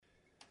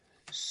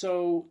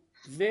So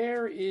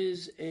there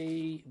is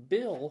a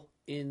bill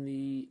in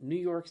the New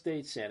York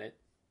State Senate,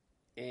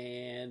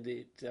 and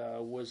it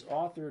was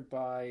authored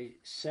by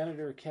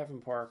Senator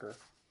Kevin Parker,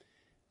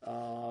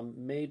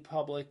 made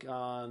public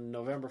on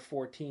November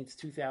 14th,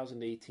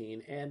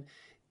 2018. And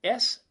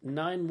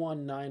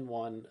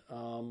S9191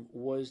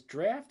 was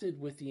drafted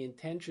with the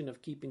intention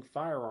of keeping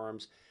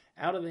firearms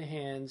out of the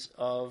hands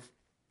of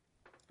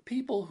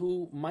people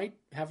who might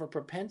have a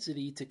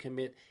propensity to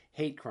commit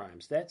hate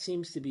crimes. That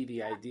seems to be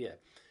the idea.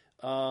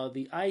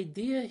 The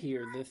idea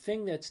here, the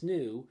thing that's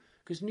new,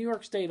 because New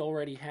York State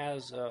already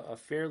has a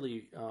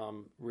fairly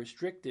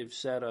restrictive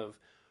set of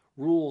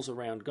rules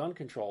around gun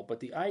control, but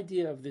the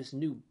idea of this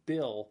new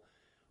bill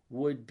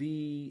would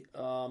be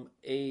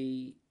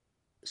a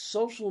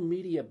social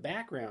media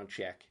background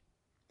check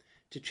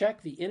to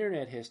check the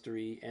internet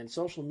history and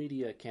social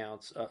media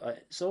accounts,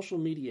 social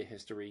media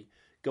history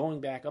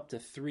going back up to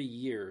 3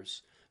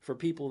 years for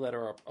people that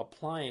are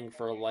applying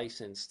for a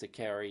license to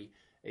carry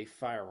a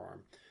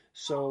firearm.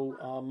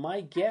 So,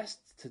 my guest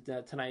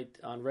tonight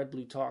on Red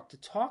Blue Talk to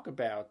talk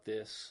about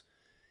this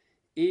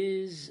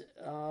is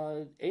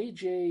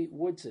AJ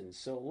Woodson.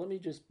 So, let me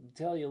just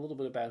tell you a little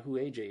bit about who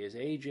AJ is.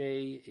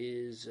 AJ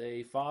is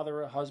a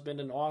father, a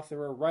husband, an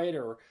author, a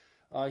writer.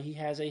 He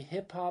has a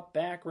hip hop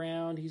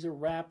background. He's a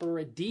rapper,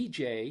 a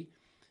DJ.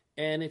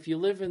 And if you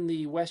live in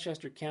the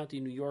Westchester County,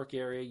 New York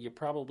area, you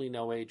probably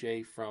know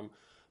AJ from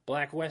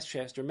Black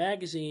Westchester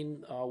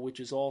Magazine, which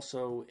is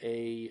also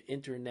a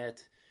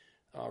internet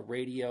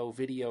radio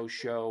video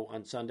show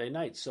on Sunday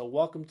nights. So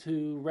welcome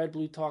to Red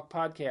Blue Talk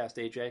podcast,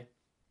 AJ.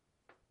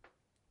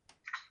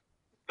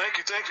 Thank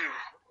you.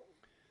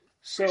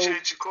 So,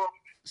 Appreciate you calling.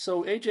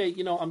 So AJ,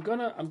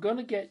 I'm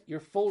gonna get your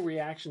full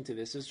reaction to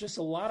this. There's just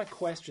a lot of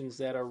questions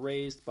that are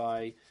raised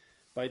by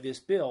this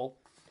bill.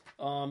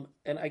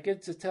 And I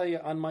get to tell you,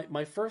 on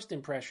my first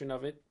impression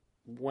of it,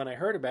 when I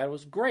heard about it,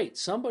 was great.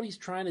 Somebody's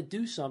trying to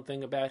do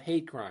something about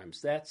hate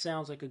crimes. That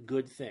sounds like a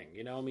good thing.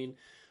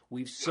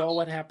 We saw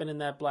what happened in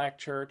that black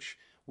church.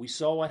 We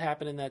saw what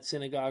happened in that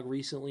synagogue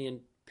recently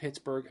in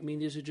Pittsburgh. I mean,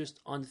 these are just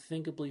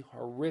unthinkably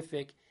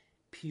horrific,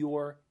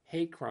 pure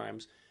hate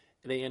crimes.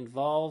 They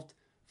involved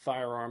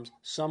firearms.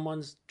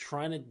 Someone's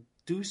trying to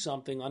do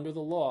something under the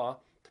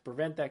law to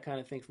prevent that kind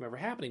of thing from ever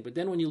happening. But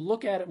then when you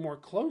look at it more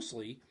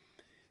closely,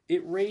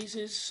 it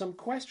raises some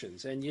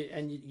questions, and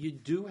you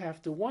do have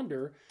to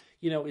wonder,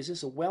 is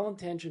this a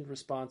well-intentioned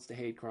response to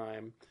hate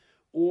crime,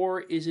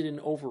 or is it an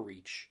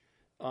overreach?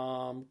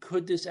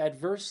 Could this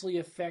adversely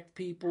affect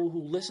people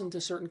who listen to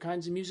certain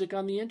kinds of music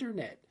on the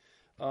internet?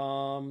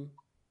 And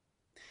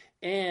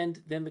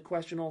then the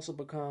question also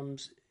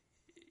becomes,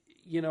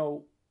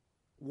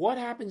 what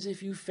happens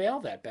if you fail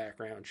that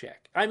background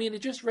check? I mean,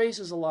 it just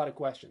raises a lot of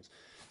questions.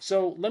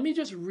 So let me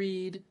just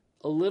read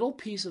a little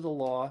piece of the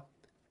law,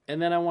 and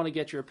then I want to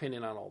get your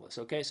opinion on all this.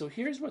 Okay, so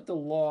here's what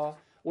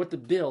the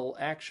bill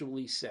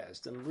actually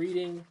says. I'm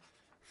reading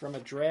from a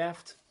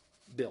draft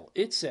bill.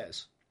 It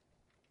says,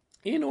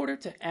 in order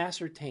to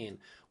ascertain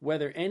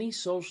whether any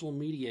social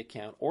media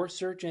account or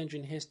search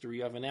engine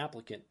history of an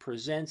applicant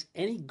presents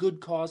any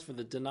good cause for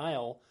the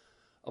denial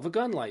of a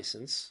gun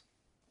license,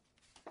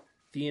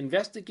 the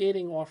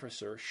investigating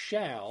officer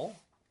shall,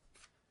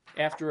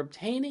 after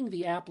obtaining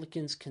the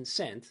applicant's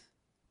consent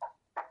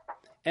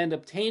and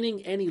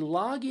obtaining any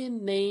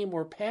login name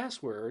or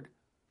password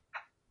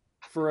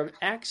for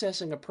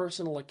accessing a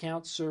personal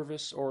account,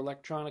 service, or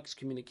electronics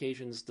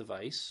communications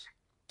device,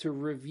 to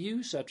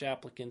review such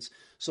applicants'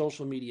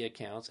 social media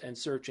accounts and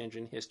search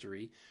engine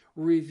history,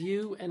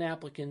 review an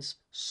applicant's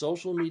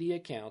social media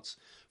accounts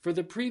for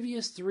the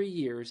previous 3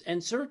 years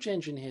and search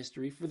engine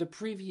history for the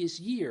previous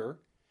year,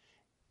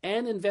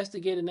 and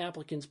investigate an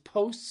applicant's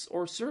posts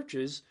or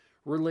searches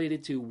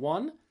related to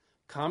 1.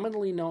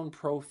 Commonly known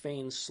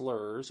profane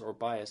slurs or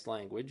biased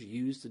language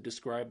used to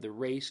describe the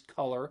race,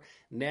 color,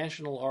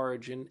 national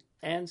origin,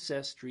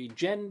 ancestry,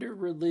 gender,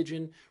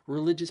 religion,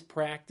 religious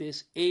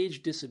practice,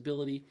 age,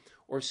 disability,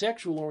 or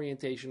sexual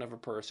orientation of a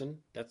person.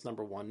 That's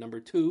number 1. Number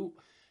 2,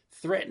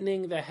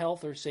 threatening the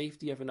health or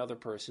safety of another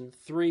person.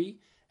 3,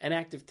 an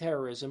act of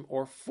terrorism.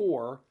 Or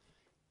 4,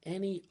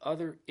 any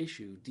other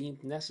issue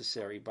deemed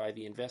necessary by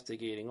the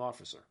investigating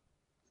officer.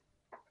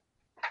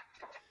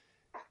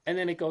 And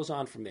then it goes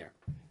on from there.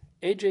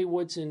 AJ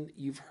Woodson,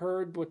 you've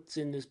heard what's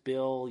in this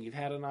bill. You've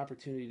had an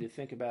opportunity to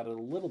think about it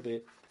a little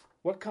bit.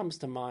 What comes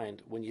to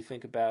mind when you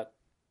think about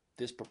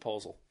this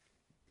proposal?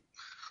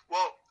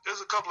 Well, there's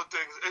a couple of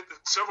things.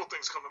 Several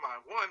things come to mind.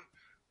 One,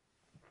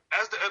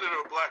 as the editor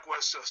of Black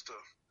Westchester,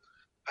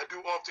 I do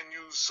often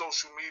use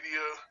social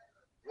media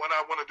when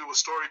I want to do a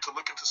story to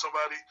look into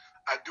somebody.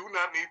 I do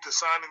not need to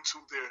sign into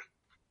their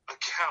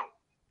account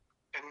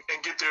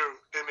and get their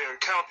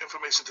account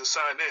information to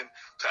sign in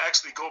to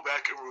actually go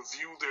back and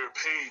review their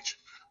page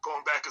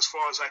going back as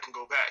far as I can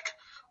go back.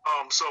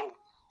 So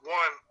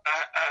one,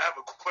 I have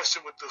a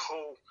question with the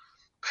whole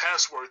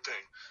password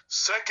thing.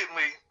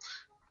 Secondly,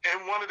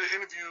 in one of the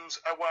interviews,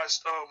 I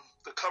watched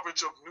the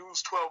coverage of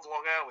News 12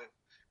 Long Island,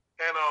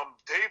 and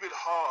David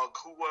Hogg,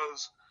 who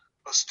was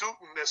a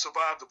student that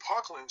survived the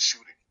Parkland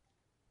shooting,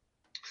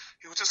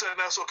 He was just at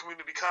Nassau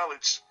Community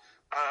College,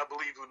 I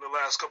believe, in the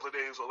last couple of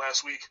days or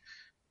last week,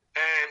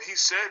 and he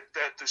said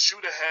that the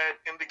shooter had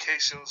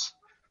indications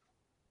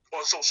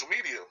on social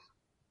media.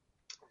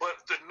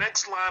 But the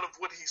next line of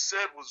what he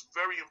said was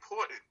very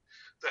important.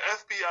 The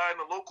FBI and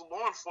the local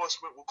law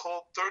enforcement were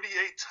called 38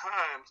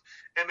 times,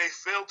 and they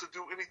failed to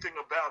do anything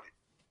about it.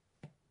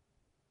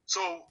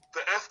 So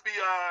the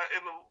FBI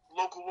and the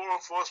local law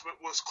enforcement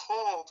was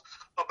called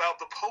about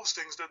the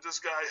postings that this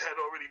guy had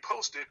already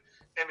posted,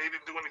 and they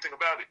didn't do anything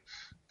about it.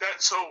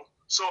 So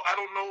I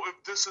don't know if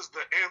this is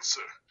the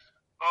answer.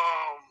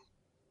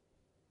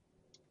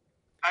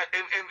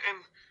 And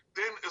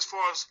then as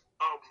far as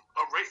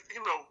a race,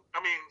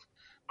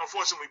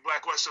 unfortunately,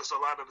 Black Westchester,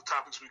 a lot of the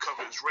topics we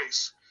cover is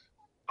race.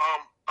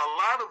 A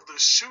lot of the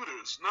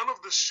shooters, none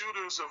of the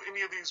shooters of any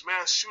of these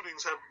mass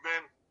shootings have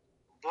been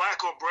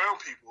Black or brown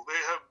people. They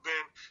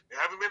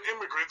haven't been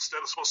immigrants that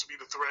are supposed to be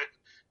the threat.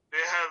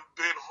 They have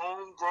been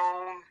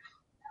homegrown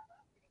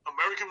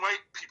American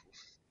white people.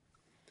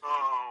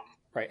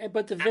 Right,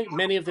 but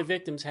many of the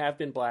victims have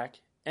been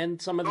Black,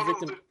 and some of the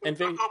victims. I'm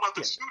talking about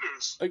the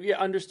shooters. Yeah,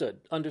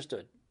 understood.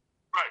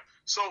 Right.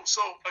 So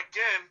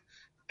again,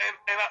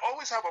 and I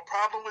always have a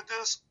problem with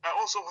this. I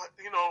also,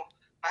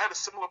 I had a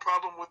similar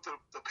problem with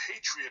the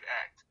Patriot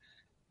Act,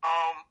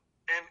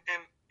 and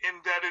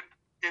in that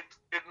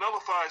it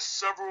nullifies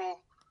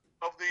several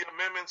of the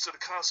amendments to the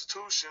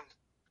Constitution.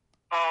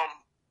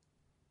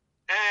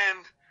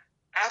 And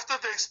after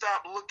they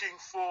stop looking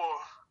for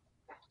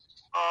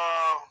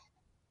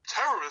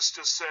terrorists,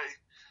 just say,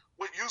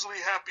 what usually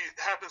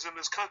happens in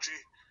this country,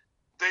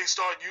 they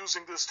start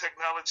using this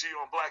technology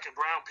on Black and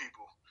brown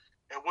people.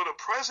 And with a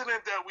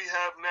president that we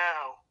have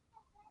now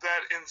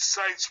that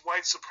incites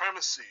white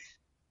supremacy,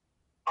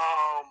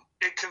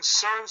 it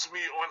concerns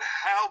me on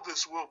how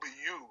this will be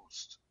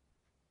used.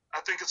 I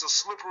think it's a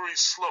slippery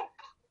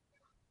slope.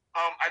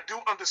 I do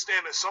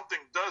understand that something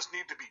does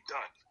need to be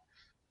done.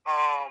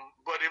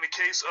 But in the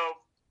case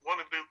of one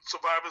of the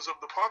survivors of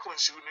the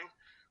Parkland shooting,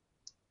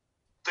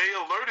 they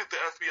alerted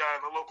the FBI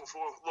and the local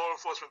law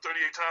enforcement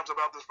 38 times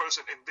about this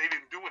person, and they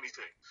didn't do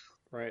anything.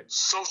 Right.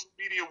 Social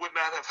media would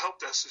not have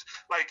helped us.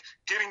 Like,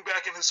 getting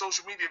back in his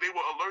social media, they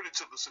were alerted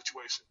to the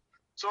situation.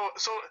 So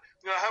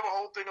I have a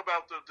whole thing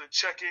about the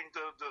checking,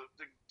 the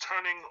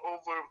turning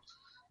over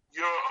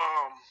your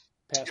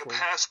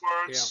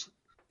passwords.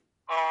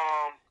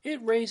 Yeah.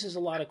 It raises a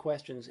lot of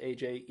questions,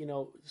 AJ.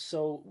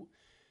 So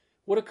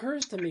what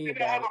occurs to me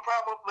about I have a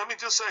problem. Let me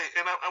just say,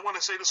 and I want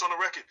to say this on the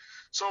record.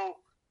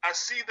 So I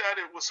see that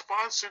it was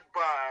sponsored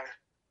by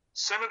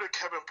Senator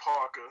Kevin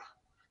Parker,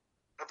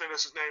 I think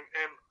that's his name,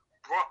 and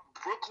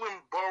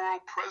Brooklyn Borough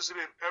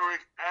President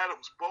Eric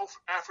Adams, both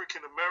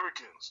African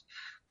Americans.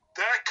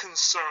 That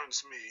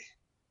concerns me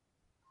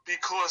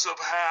because of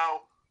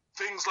how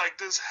things like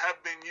this have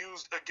been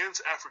used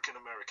against African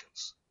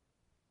Americans.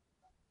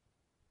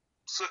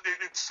 So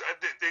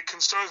it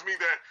concerns me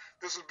that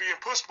this is being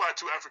pushed by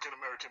two African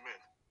American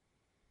men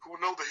who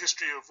know the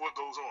history of what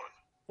goes on.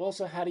 Well,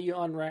 so how do you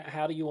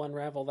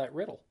unravel that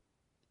riddle?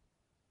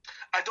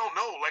 I don't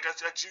know. Like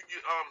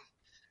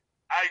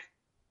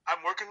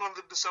I'm working on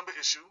the December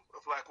issue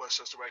of Black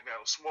Westchester right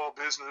now. Small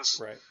business,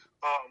 right?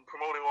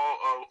 Promoting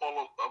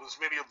all of as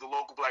many of the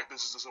local Black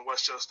businesses in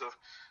Westchester.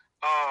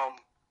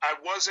 I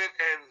wasn't,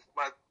 and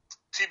my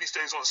TV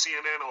stays on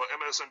CNN or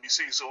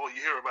MSNBC, so all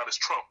you hear about is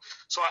Trump.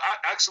 So I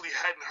actually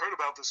hadn't heard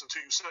about this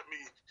until you sent me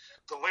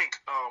the link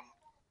a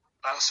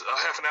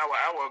half an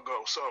hour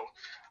ago. So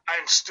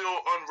I'm still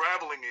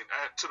unraveling it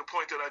to the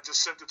point that I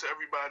just sent it to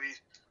everybody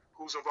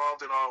who's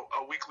involved in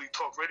our weekly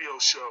talk radio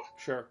show.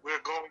 Sure.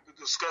 We're going to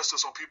discuss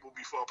this on People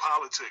Before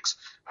Politics.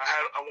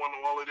 I want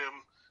all of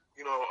them,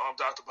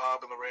 Dr.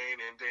 Bob and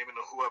Lorraine and Damon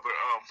or whoever,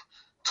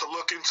 to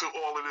look into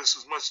all of this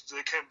as much as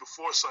they can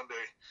before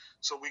Sunday,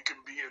 so we can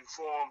be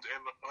informed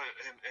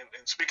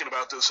and speaking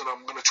about this. And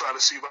I'm going to try to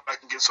see if I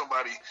can get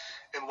somebody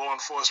in law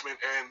enforcement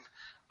and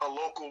a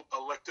local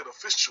elected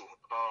official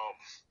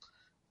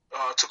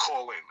to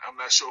call in. I'm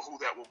not sure who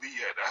that will be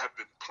yet. I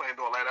haven't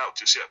planned all that out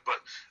just yet, but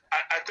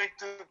I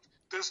think that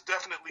this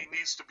definitely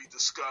needs to be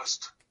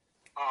discussed.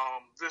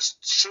 This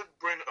should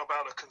bring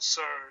about a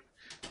concern.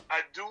 I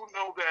do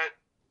know that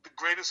the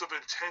greatest of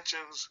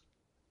intentions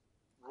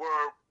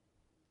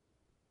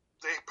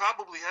they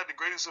probably had the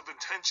greatest of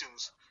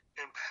intentions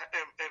in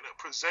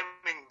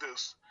presenting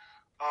this,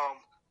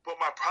 but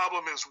my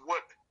problem is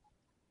what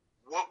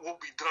will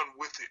be done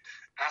with it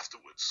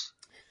afterwards.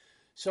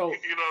 So you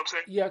know what I'm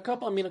saying? Yeah,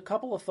 a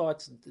couple of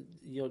thoughts,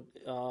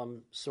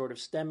 sort of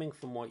stemming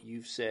from what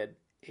you've said,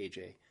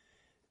 AJ.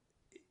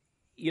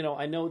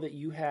 I know that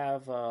you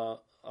have a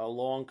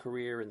long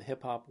career in the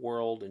hip hop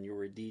world, and you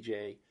were a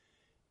DJ.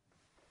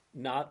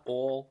 Not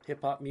all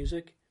hip hop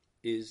music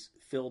is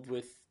filled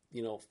with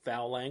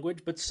foul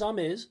language, but some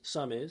is,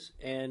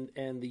 and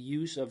the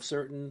use of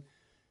certain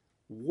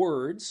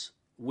words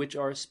which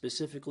are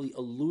specifically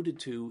alluded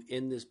to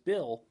in this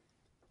bill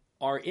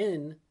are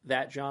in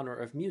that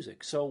genre of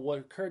music. So what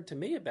occurred to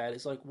me about it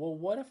is like, well,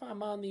 what if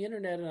I'm on the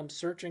internet and I'm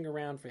searching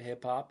around for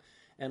hip hop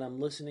and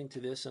I'm listening to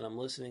this and I'm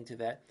listening to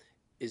that?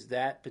 is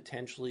that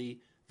potentially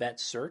that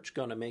search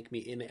going to make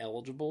me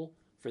ineligible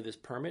for this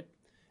permit?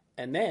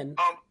 And then,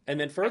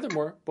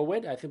 furthermore, but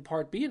wait, I think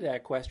part B of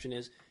that question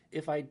is,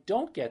 if I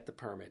don't get the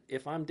permit,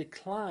 if I'm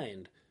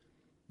declined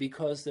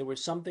because there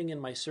was something in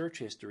my search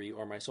history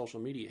or my social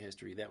media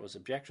history that was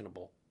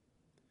objectionable,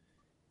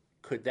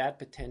 could that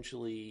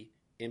potentially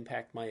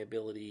impact my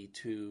ability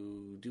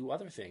to do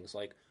other things?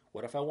 Like,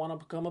 what if I want to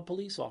become a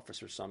police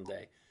officer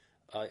someday?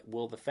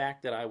 Will the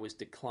fact that I was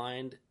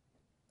declined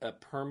a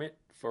permit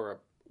for a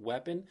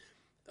weapon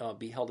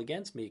be held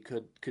against me?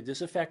 Could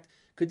this affect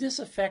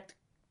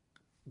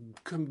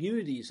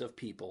communities of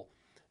people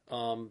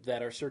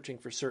that are searching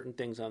for certain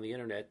things on the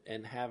internet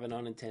and have an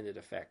unintended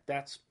effect?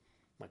 That's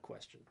my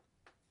question.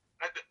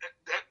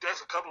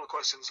 That's a couple of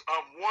questions.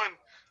 One,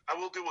 I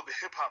will deal with the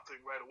hip hop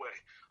thing right away.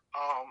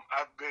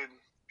 I've been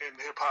in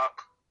hip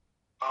hop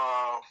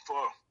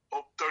for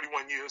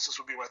 31 years. This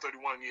will be my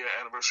 31-year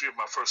anniversary of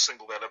my first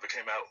single that ever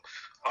came out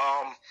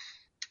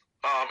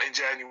in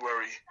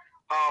January.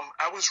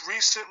 I was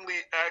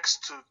recently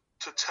asked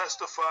to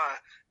testify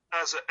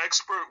as an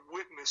expert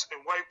witness in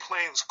White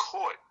Plains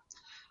Court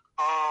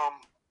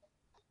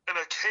in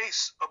a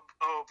case of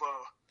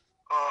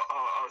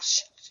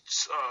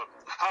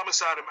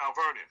homicide in Mount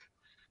Vernon.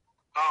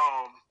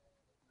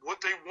 What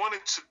they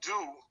wanted to do,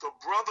 the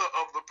brother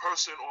of the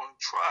person on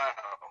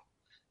trial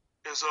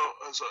is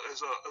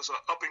a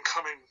up and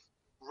coming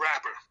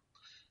rapper,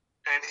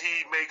 and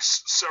he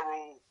makes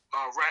several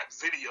rap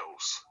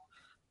videos,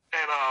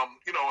 and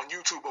on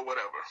YouTube or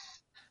whatever.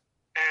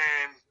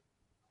 And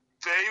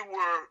they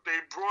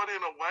brought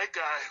in a white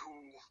guy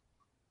who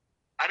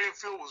I didn't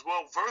feel was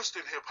well versed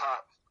in hip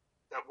hop,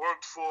 that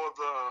worked for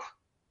the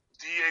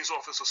DA's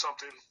office or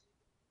something,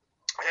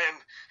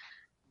 and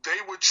they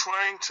were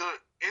trying to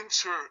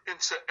enter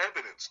into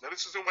evidence. Now,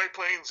 this is in White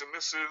Plains, and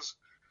this is,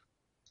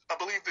 I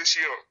believe, this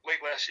year,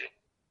 late last year.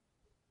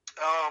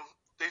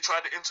 They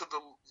tried to enter the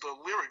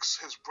lyrics,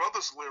 his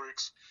brother's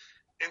lyrics,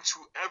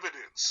 into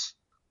evidence.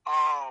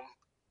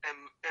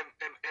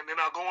 And then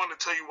I'll go on to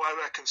tell you why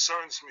that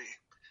concerns me.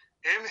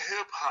 In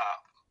hip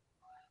hop,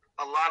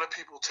 a lot of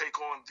people take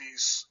on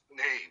these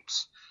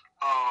names.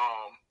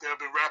 There have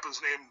been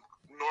rappers named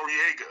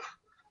Noriega.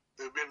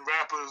 There have been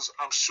rappers,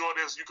 I'm sure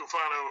you can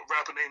find a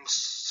rapper named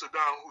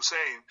Saddam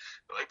Hussein.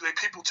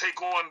 People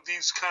take on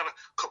these kind of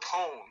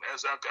Capone,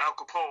 as Al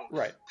Capone.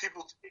 Right.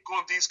 People take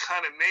on these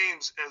kind of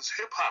names as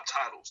hip hop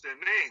titles, their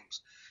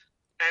names.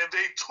 And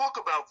they talk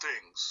about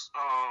things.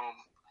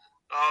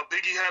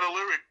 Biggie had a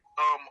lyric,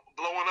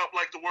 blowing up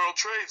like the World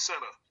Trade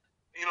Center.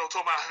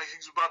 Talking about how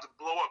he's about to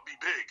blow up, be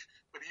big.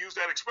 But he used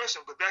that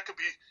expression. But that could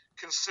be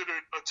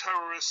considered a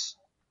terrorist.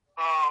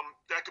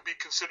 That could be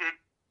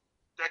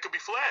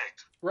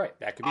flagged. Right,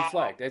 that could be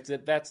flagged.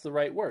 That's the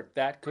right word.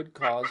 That could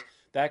cause,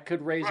 that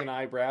could raise an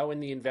eyebrow in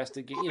the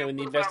investigation.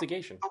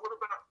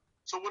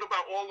 So what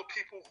about all the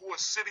people who are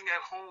sitting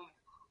at home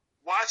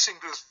watching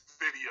this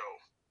video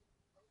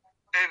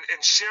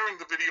and sharing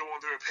the video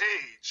on their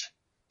page?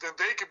 Then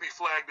they could be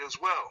flagged as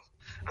well.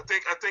 I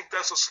think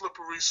that's a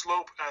slippery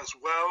slope as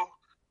well.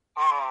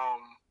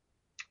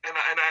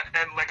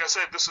 And like I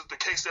said, this is the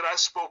case that I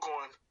spoke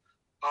on.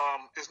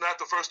 It's not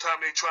the first time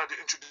they tried to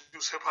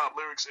introduce hip hop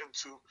lyrics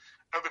into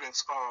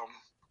evidence.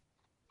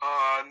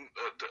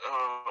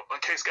 A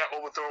case got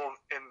overthrown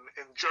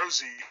in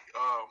Jersey,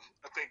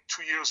 I think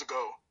 2 years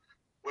ago,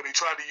 when they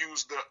tried to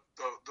use the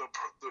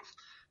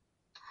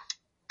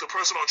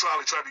person on trial.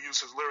 They tried to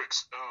use his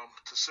lyrics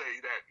to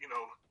say that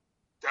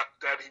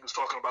that he was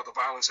talking about the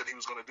violence that he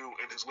was going to do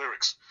in his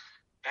lyrics,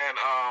 and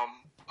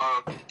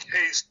a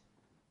case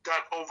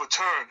got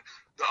overturned.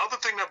 The other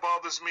thing that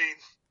bothers me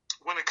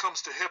when it comes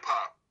to hip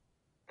hop,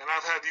 and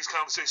I've had these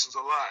conversations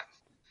a lot.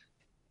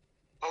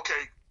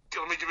 Okay,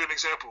 let me give you an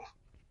example.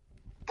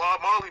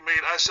 Bob Marley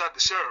made "I Shot the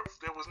Sheriff."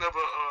 There was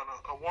never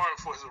a warrant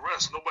for his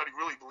arrest. Nobody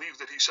really believes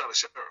that he shot a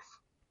sheriff.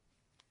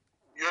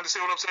 You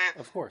understand what I'm saying?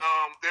 Of course.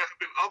 There have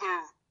been other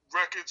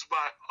records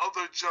by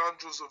other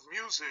genres of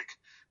music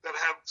that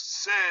have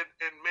said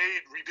and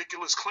made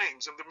ridiculous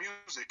claims in the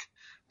music,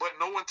 but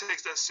no one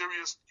takes that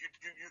serious.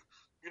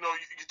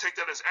 You take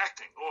that as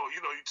acting, or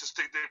you just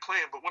think they're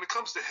playing. But when it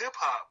comes to hip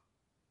hop,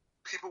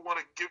 people want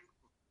to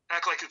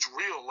act like it's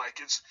real, like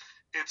it's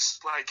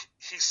like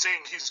he's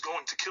saying he's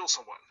going to kill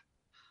someone,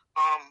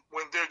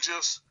 when they're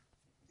just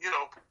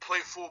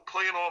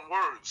playing on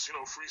words,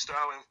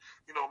 freestyling,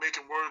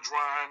 making words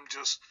rhyme,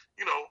 just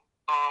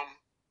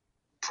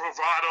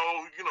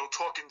bravado,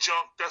 talking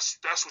junk.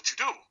 That's what you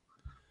do.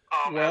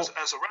 As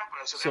a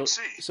rapper, as an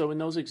MC. So in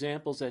those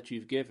examples that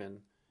you've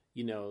given,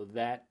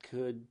 that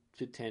could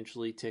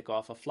potentially tick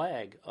off a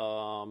flag,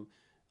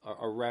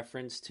 a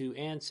reference to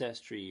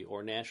ancestry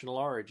or national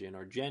origin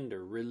or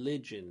gender,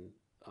 religion,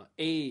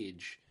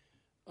 age.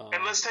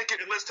 And let's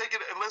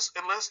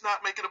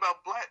not make it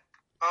about black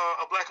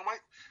and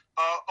white.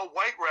 A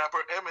white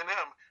rapper,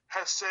 Eminem,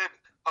 has said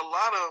a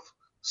lot of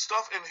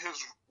stuff in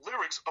his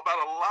lyrics about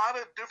a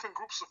lot of different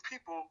groups of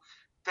people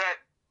that,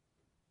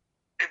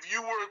 if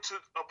you were to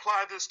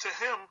apply this to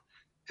him,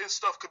 his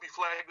stuff could be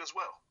flagged as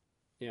well.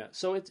 Yeah.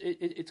 So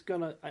it's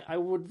gonna. I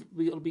would.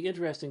 It'll be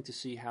interesting to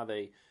see how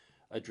they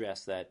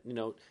address that.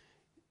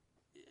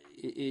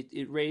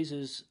 It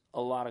raises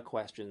a lot of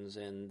questions,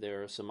 and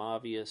there are some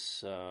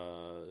obvious.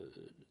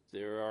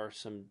 There are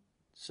some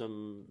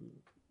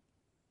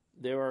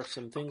there are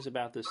some things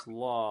about this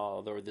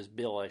law or this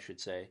bill, I should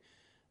say,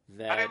 I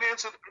that didn't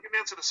answer. I didn't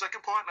answer the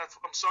second part, and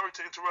I'm sorry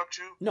to interrupt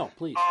you. no,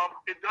 please.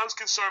 It does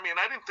concern me, and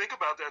I didn't think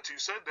about that till you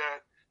said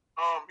that.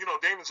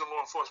 Damon's in law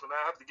enforcement.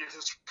 I have to get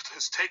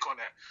his take on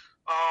that.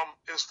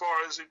 As far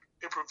as it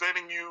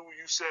preventing you,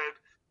 you said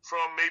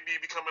from maybe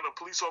becoming a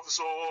police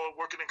officer or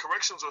working in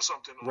corrections or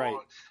something. Right.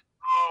 Or,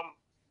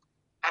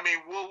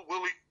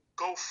 will it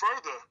go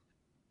further?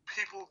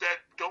 People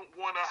that don't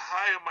want to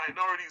hire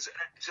minorities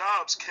at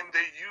jobs, can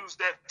they use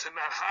that to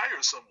not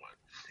hire someone?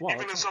 Well,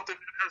 even in right. something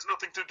that has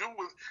nothing to do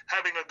with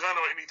having a gun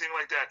or anything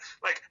like that.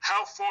 Like,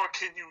 how far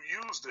can you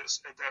use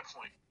this at that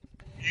point?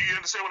 You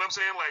understand what I'm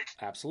saying? Like,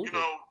 Absolutely.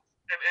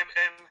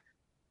 And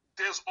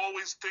there's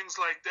always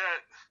things like that.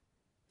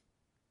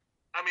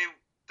 I mean,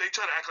 they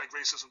try to act like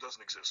racism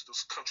doesn't exist.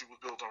 This country was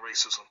built on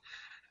racism.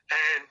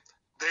 And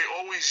they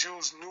always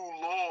use new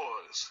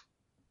laws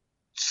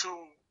to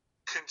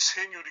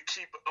continue to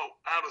keep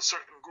out a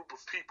certain group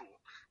of people,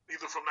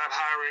 either from not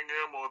hiring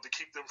them or to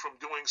keep them from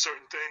doing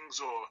certain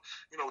things, or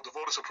the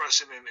voter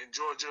suppression in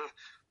Georgia,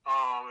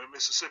 and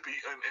Mississippi,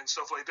 and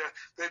stuff like that.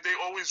 They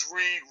always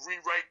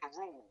rewrite the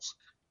rules.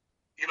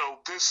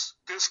 This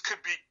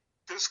could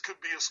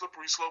be a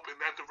slippery slope in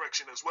that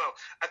direction as well.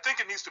 I think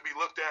it needs to be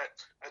looked at.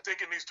 I think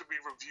it needs to be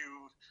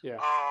reviewed.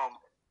 Yeah.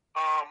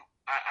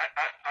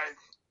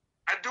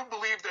 I do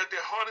believe that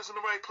their heart is in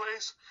the right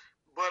place,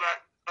 but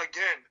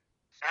again,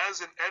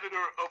 as an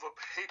editor of a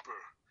paper,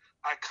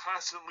 I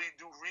constantly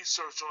do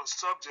research on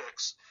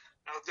subjects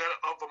of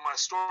my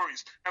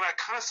stories, and I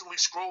constantly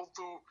scroll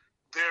through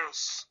their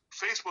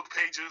Facebook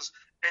pages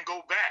and go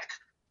back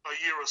a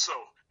year or so.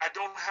 I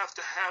don't have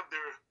to have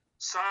their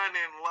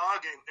sign-in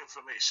login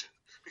information,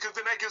 because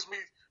then that gives me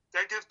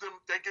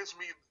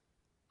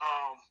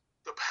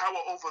the power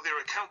over their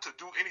account to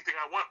do anything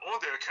I want on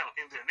their account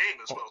in their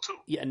name as well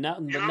too. Yeah.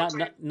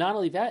 Not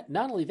only that,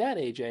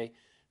 AJ,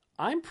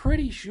 I'm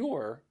pretty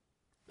sure.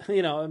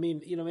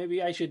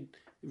 Maybe I should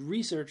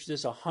research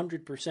this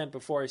 100%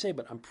 before I say,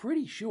 but I'm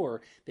pretty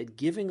sure that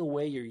giving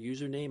away your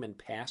username and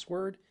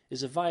password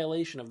is a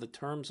violation of the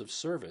terms of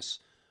service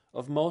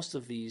of most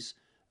of these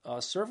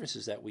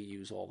services that we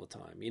use all the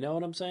time. You know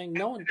what I'm saying?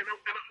 No one. And I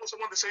also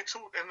wanted to say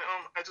too, and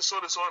I just saw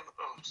this on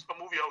a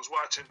movie I was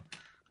watching.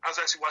 I was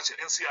actually watching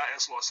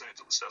NCIS Los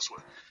Angeles. That's what,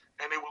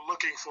 and they were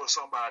looking for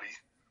somebody.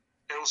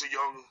 And it was a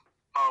young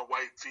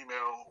white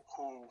female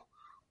who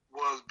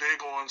was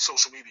big on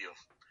social media.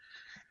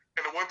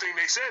 And the one thing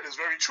they said is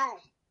very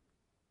true.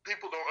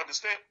 People don't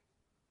understand.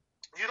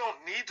 You don't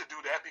need to do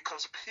that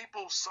because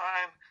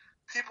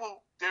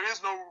there is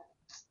no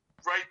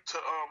right to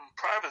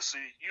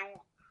privacy.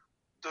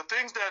 The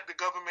things that the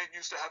government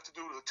used to have to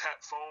do to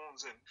tap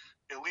phones and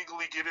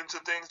illegally get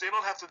into things, they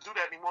don't have to do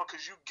that anymore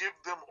because you give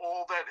them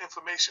all that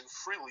information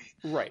freely.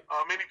 Right.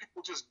 Many people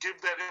just give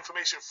that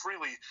information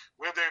freely,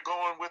 where they're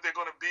going, where they're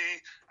going to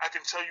be. I can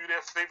tell you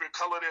their favorite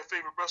color, their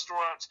favorite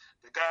restaurants,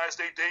 the guys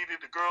they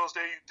dated, the girls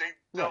they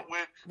dealt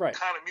with, right.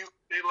 The kind of music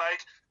they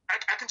like.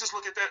 I can just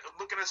look at that,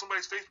 looking at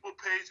somebody's Facebook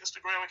page,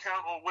 Instagram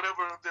account, or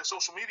whatever their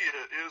social media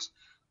is,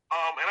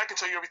 and I can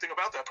tell you everything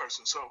about that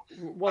person. So,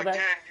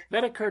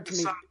 that occurred to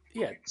me.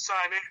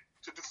 Sign in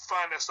to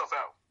find that stuff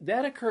out.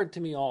 That occurred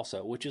to me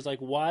also, which is like,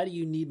 why do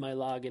you need my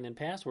login and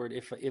password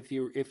if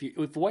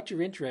what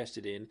you're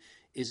interested in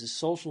is a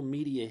social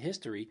media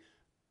history?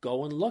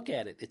 Go and look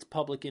at it. It's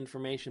public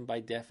information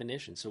by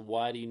definition. So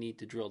why do you need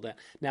to drill down?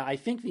 Now, I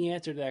think the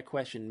answer to that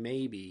question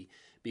may be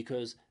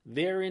because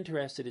they're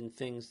interested in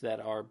things that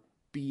are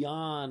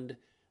beyond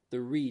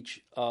the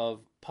reach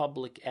of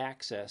public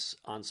access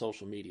on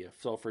social media.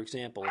 So, for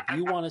example, if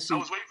you want to see... I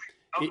was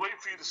waiting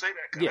for you to say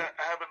that because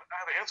I have an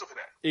answer for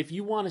that. If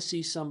you want to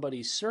see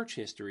somebody's search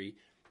history,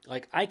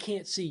 like I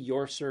can't see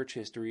your search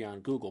history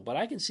on Google, but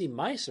I can see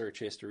my search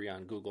history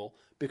on Google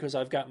because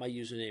I've got my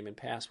username and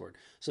password.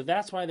 So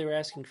that's why they're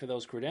asking for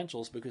those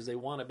credentials, because they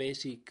want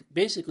to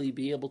basically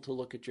be able to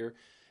look at your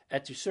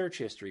search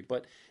history.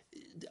 But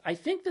I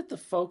think that the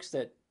folks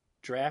that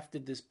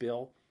drafted this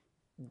bill,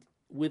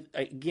 we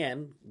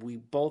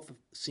both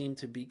seem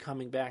to be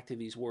coming back to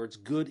these words,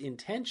 good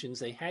intentions.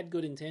 They had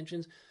good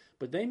intentions,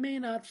 but they may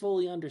not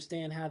fully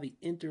understand how the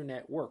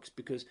internet works,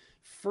 because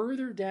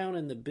further down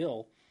in the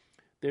bill,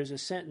 there's a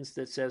sentence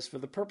that says, for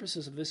the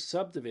purposes of this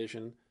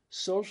subdivision,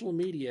 social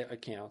media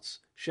accounts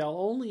shall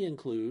only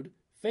include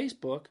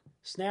Facebook,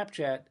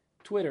 Snapchat,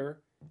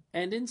 Twitter,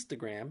 and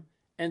Instagram,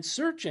 and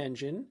search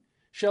engine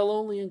shall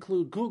only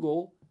include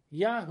Google,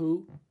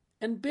 Yahoo,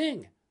 and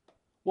Bing.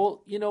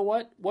 Well, you know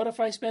what? What if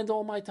I spend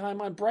all my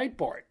time on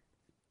Breitbart?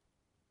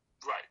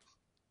 Right.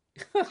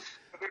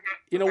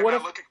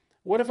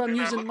 What if I'm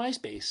using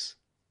MySpace?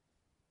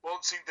 Well,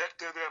 see,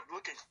 they're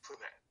looking for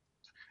that,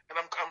 and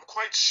I'm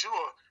quite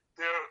sure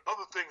there are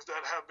other things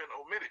that have been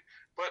omitted.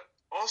 But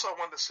also, I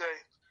wanted to say,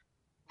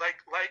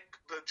 like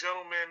the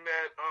gentleman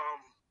that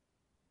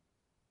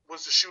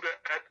was the shooter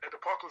at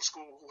the Parkland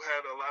School who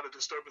had a lot of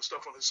disturbing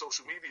stuff on his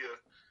social media.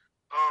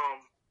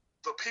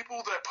 The people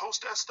that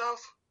post that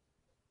stuff,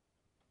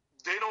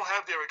 they don't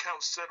have their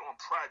accounts set on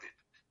private.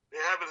 They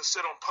have it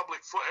set on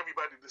public for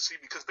everybody to see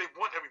because they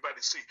want everybody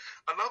to see.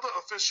 Another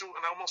official,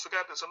 and I almost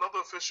forgot this,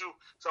 another official,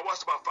 so I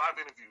watched about 5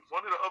 interviews.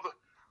 One of the other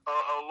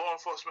law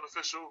enforcement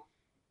official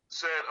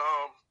said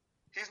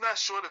he's not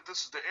sure that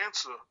this is the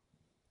answer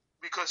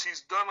because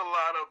he's gotten a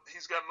lot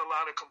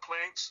of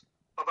complaints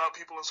about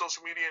people on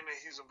social media and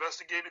he's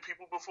investigated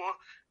people before.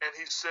 And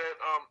he said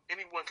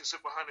anyone can sit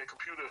behind their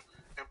computer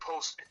and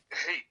post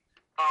hate.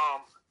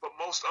 But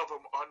most of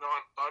them are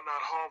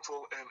not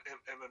harmful and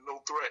are no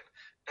threat.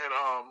 And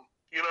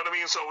you know what I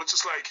mean? So it's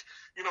just like,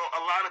 a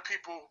lot of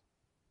people,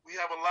 we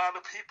have a lot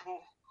of people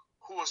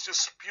who are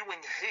just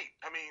spewing hate.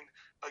 I mean,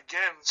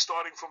 again,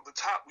 starting from the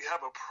top, we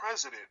have a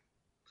president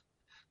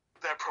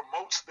that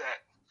promotes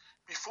that.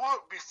 Before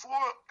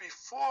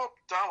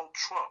Donald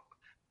Trump,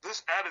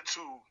 this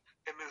attitude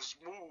and this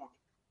mood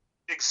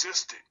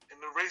existed and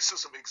the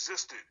racism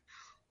existed.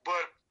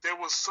 But there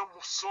was some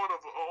sort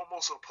of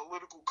almost a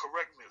political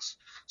correctness.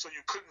 So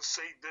you couldn't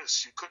say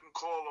this. You couldn't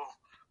call a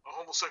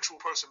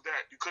homosexual person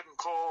that. You couldn't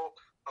call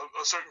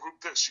a certain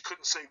group this. You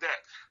couldn't say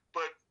that.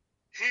 But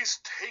he's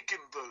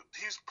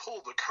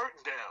pulled the curtain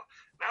down.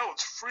 Now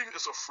it's free.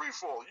 It's a free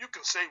fall. You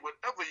can say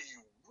whatever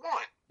you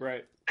want.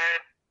 Right.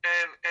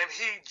 And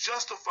he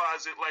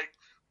justifies it like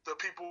the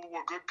people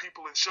were good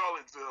people in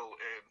Charlottesville,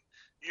 and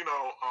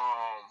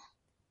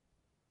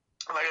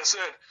like I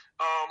said,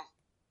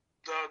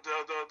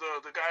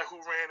 the guy who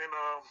ran in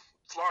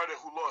Florida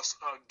who lost,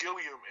 Andrew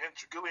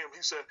Gilliam,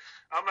 he said,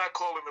 I'm not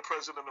calling the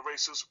president a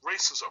racist.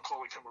 Racists are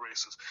calling him a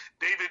racist.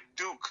 David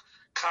Duke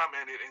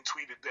commented and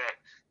tweeted that,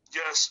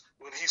 yes,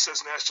 when he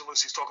says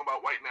nationalists, he's talking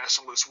about white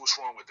nationalists. What's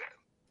wrong with that?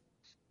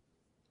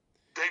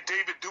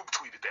 David Duke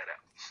tweeted that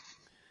out.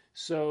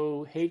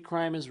 So hate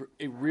crime is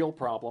a real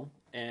problem,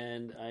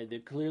 and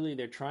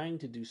they're trying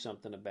to do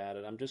something about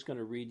it. I'm just going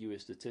to read you a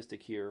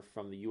statistic here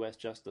from the U.S.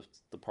 Justice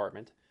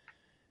Department.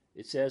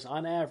 It says,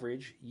 on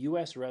average,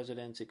 U.S.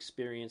 residents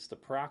experienced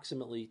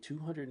approximately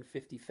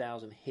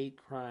 250,000 hate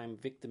crime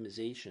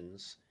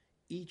victimizations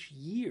each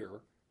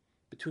year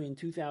between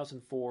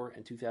 2004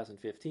 and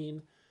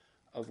 2015,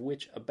 of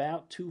which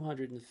about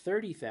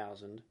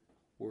 230,000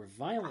 were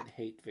violent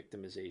hate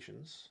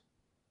victimizations.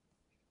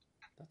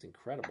 That's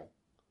incredible.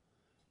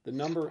 The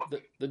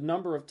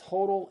number of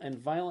total and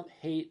violent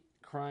hate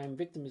crime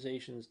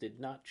victimizations did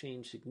not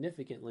change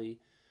significantly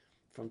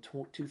from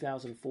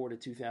 2004 to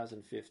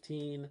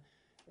 2015.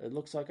 It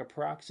looks like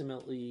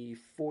approximately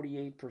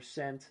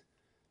 48%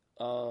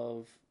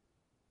 of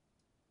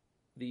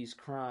these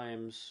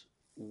crimes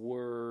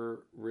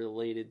were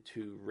related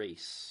to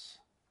race.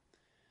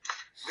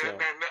 So, and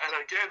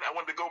again, I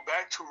want to go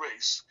back to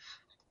race.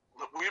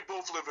 We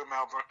both live in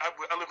Mount Vernon.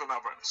 I live in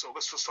Mount Vernon, so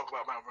let's just talk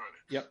about Mount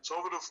Vernon. Yep. So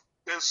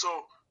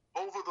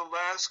over the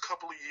last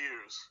couple of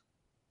years,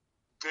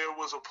 there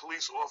was a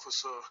police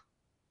officer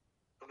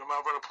in the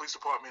Mount Vernon Police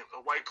Department,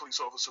 a white police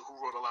officer who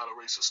wrote a lot of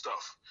racist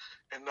stuff,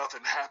 and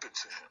nothing happened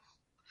to him.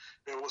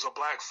 There was a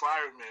black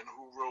fireman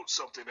who wrote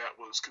something that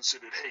was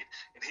considered hate,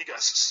 and he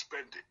got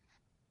suspended.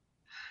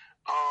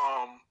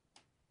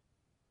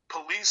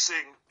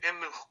 Policing in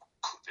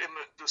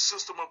the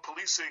system of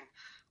policing,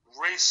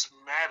 race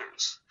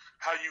matters.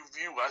 How you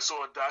view. I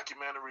saw a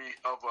documentary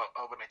of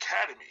an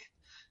academy,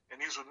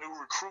 and these were new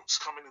recruits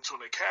coming into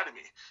an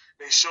academy.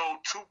 They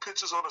showed 2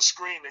 pictures on the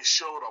screen. They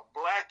showed a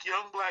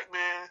young black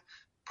man,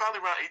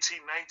 probably around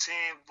 18,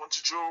 19, bunch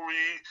of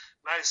jewelry,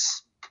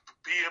 nice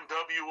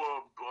BMW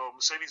or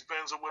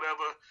Mercedes-Benz or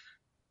whatever.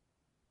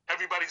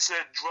 Everybody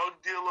said drug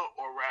dealer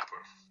or rapper.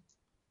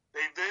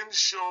 They then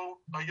showed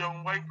a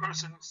young white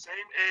person,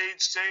 same age,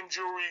 same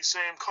jewelry,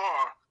 same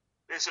car.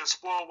 They said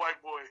spoiled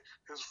white boy.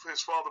 His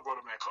father brought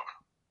him that car.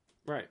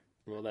 Right.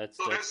 Well, that's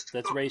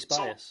race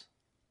bias.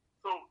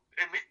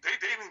 And they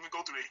didn't even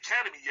go through the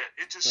academy yet.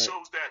 It just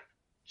shows that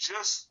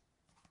just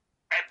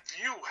at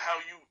view how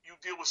you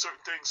deal with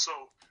certain things.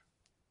 So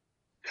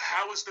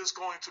how is this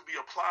going to be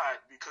applied?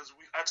 Because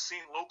I've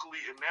seen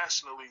locally and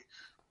nationally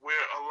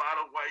where a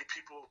lot of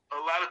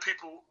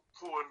people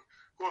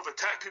who have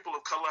attacked people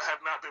of color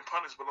have not been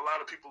punished, but a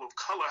lot of people of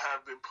color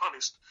have been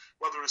punished,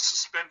 whether it's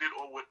suspended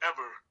or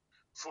whatever,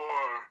 for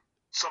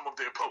some of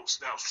their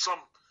posts. Now,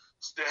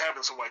 there have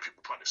been some white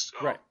people punished.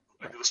 Right.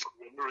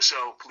 New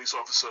Rochelle police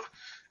officer,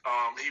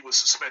 he was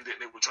suspended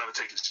and they were trying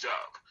to take his job.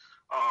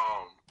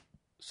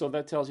 So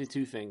that tells you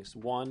 2 things.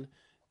 One,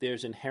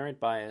 there's inherent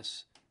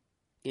bias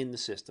in the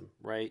system,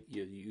 right?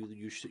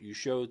 You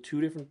show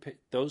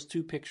those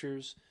 2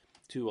 pictures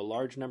to a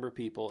large number of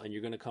people, and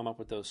you're going to come up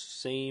with those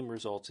same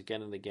results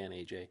again and again,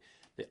 AJ.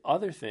 The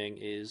other thing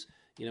is,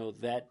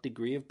 that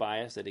degree of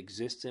bias that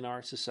exists in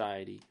our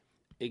society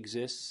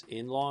exists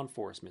in law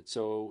enforcement.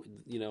 So,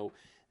 and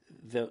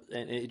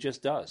it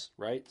just does,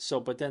 right? So,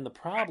 but then the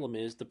problem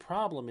is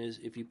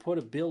if you put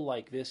a bill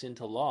like this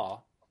into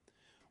law,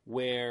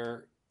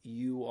 where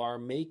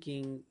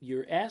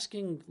you're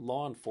asking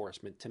law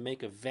enforcement to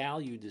make a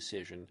value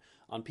decision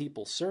on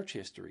people's search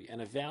history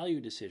and a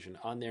value decision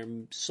on their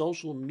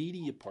social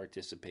media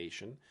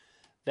participation.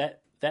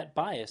 That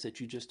bias that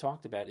you just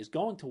talked about is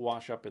going to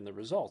wash up in the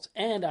results.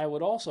 And I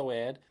would also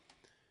add,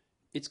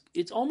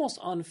 it's almost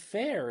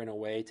unfair in a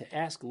way to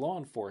ask law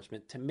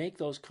enforcement to make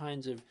those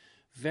kinds of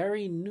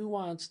very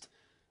nuanced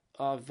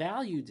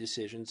value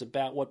decisions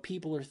about what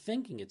people are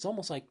thinking. It's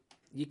almost like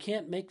you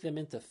can't make them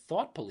into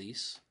thought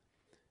police,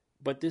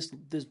 but this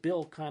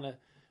bill kind of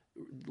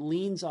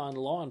leans on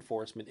law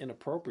enforcement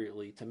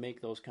inappropriately to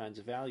make those kinds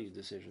of value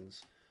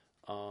decisions.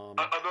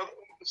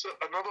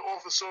 Another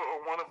officer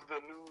on one of the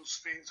news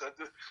feeds, I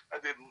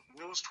did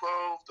News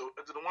 12,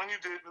 the one you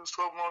did, News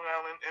 12 Long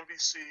Island,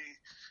 NBC,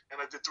 and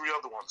I did 3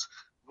 other ones.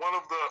 One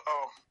of the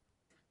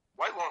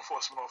white law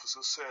enforcement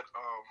officers said,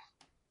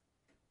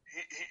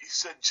 he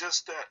said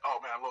just that. Oh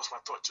man, I lost my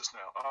thought just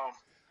now.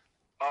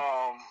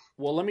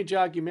 Well, let me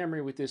jog your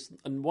memory with this.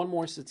 And one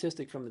more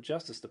statistic from the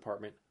Justice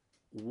Department: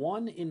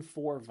 1 in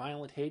 4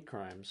 violent hate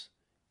crimes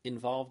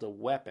involved a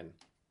weapon.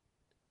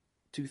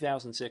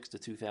 2006 to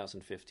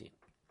 2015.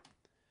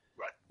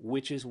 Right.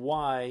 Which is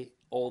why,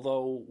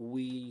 although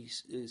we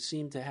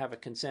seem to have a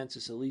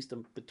consensus, at least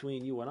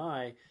between you and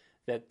I,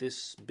 that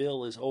this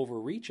bill is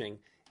overreaching,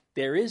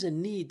 there is a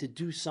need to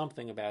do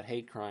something about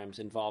hate crimes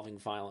involving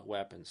violent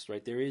weapons,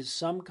 right? There is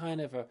some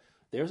kind of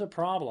there's a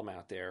problem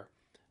out there.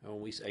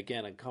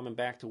 And I'm coming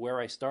back to where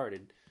I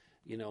started,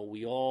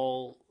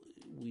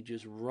 we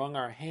just wrung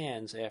our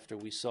hands after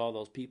we saw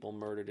those people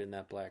murdered in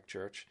that black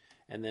church,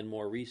 and then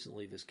more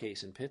recently this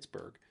case in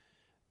Pittsburgh.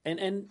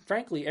 And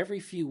frankly, every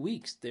few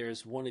weeks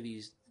there's one of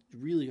these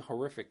really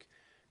horrific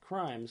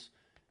crimes.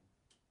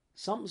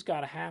 Something's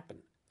got to happen.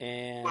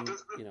 And but the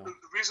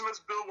reason this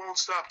bill won't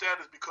stop that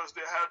is because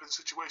there have been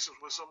situations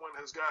where someone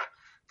has got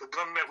the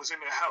gun that was in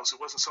their house. It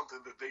wasn't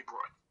something that they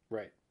brought.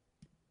 Right.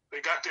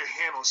 They got their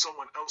hand on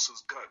someone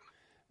else's gun.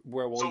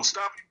 So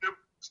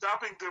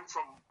stopping them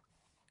from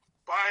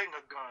buying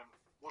a gun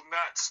will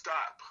not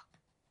stop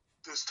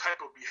this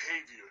type of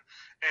behavior.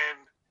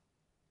 And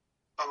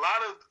a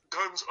lot of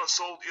guns are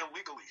sold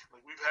illegally.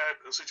 Like we've had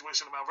a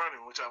situation in Mount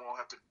Vernon, which I won't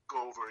have to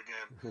go over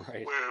again,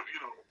 right, where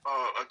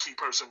a key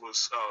person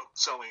was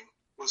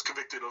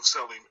convicted of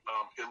selling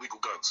illegal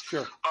guns.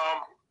 Sure.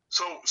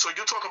 So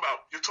you're talking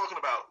about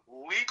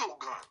legal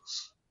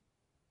guns.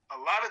 A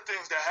lot of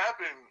things that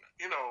happen,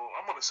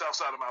 I'm on the south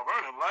side of Mount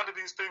Vernon. A lot of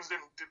these things,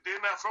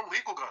 they're not from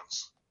legal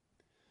guns.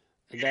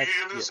 So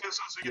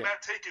you're not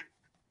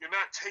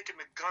taking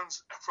the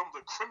guns from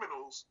the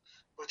criminals,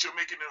 but you're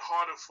making it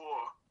harder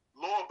for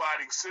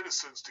law-abiding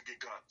citizens to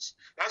get guns.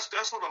 That's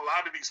what a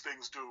lot of these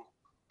things do.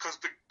 Because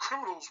the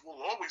criminals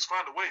will always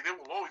find a way. There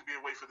will always be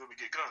a way for them to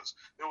get guns.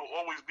 There will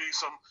always be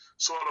some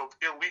sort of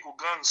illegal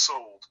guns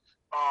sold,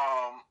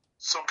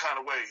 some kind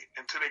of way.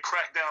 Until they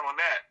crack down on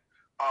that,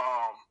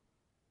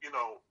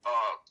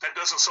 that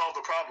doesn't solve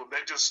the problem.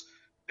 They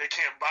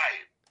can't buy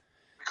it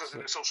because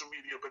of their social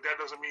media, but that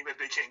doesn't mean that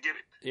they can't get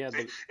it. Yeah,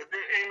 if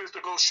their aim is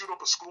to go shoot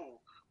up a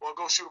school or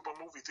go shoot up a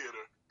movie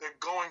theater, they're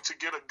going to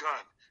get a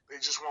gun. They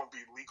just won't be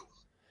legal.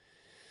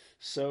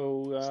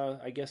 So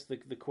I guess the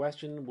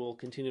question will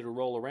continue to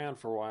roll around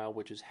for a while,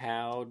 which is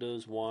how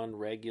does one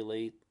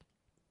regulate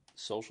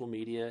social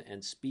media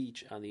and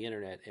speech on the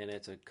internet? And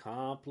it's a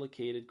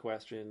complicated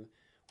question.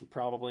 We're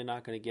probably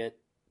not going to get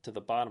to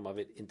the bottom of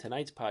it in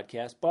tonight's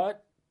podcast,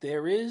 but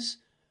there is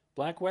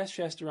Black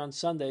Westchester on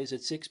Sundays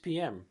at 6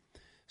 p.m.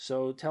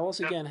 So tell us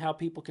again how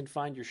people can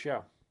find your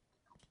show.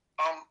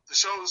 The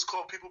show is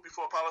called People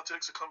Before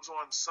Politics. It comes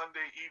on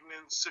Sunday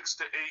evening, 6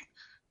 to 8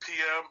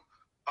 p.m.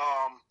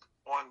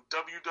 On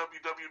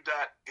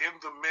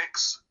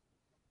www.inthemix,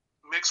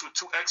 mix with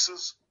 2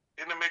 X's,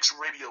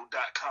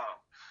 inthemixradio.com.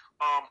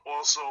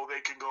 Also, they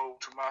can go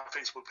to my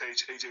Facebook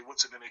page, AJ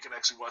Woodson, and they can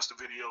actually watch the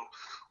video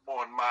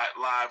on my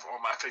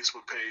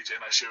Facebook page, and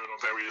I share it on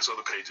various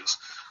other pages.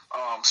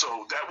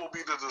 So that will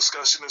be the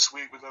discussion this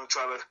week. We're going to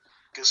try to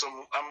get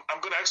some. I'm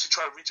going to actually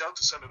try to reach out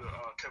to Senator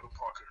Kevin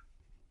Parker.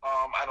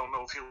 I don't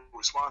know if he'll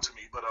respond to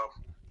me, but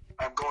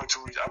I'm going to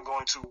reach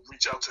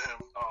out to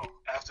him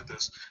after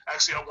this.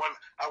 Actually, I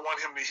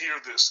want him to hear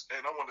this,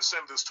 and I want to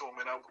send this to him,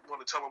 and I want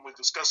to tell him we're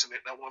discussing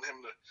it, and I want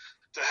him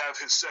to have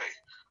his say.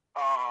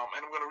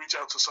 And I'm going to reach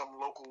out to some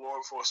local law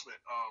enforcement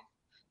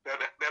that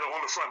are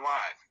on the front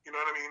line. You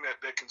know what I mean?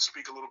 That can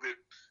speak a little bit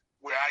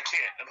where I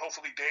can't, and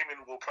hopefully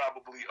Damon will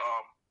probably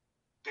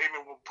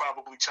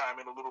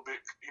chime in a little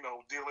bit.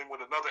 Dealing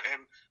with the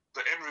end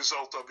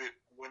result of it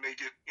when they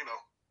get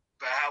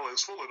Valhalla is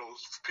full of those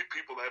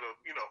people that have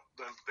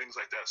done things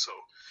like that. So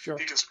sure,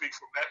 he can speak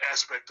from that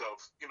aspect of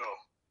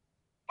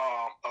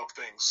of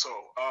things. So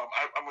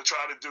I'm gonna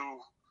try to do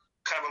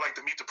kind of like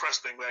the Meet the Press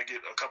thing, where I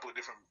get a couple of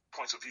different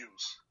points of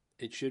views.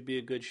 It should be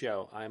a good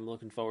show. I'm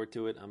looking forward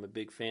to it. I'm a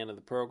big fan of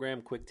the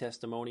program. Quick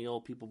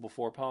testimonial, People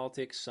Before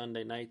Politics,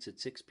 Sunday nights at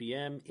 6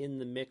 p.m. in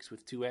the mix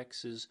with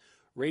 2X's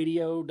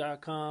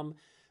radio.com.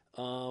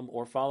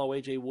 or follow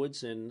AJ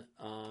Woodson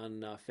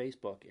on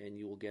Facebook, and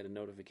you will get a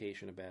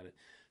notification about it.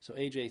 So,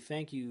 AJ,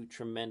 thank you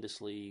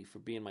tremendously for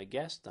being my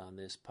guest on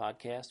this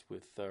podcast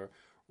with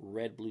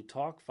Red Blue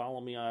Talk.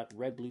 Follow me at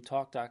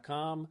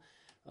redbluetalk.com,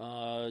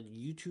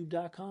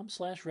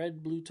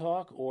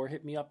 youtube.com/redbluetalk, or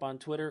hit me up on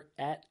Twitter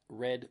at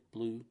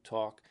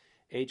redbluetalk.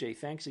 AJ,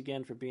 thanks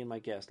again for being my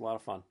guest. A lot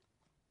of fun.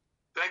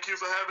 Thank you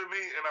for having me,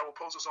 and I will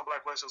post this on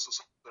Black Westchester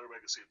so everybody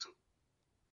can see it too.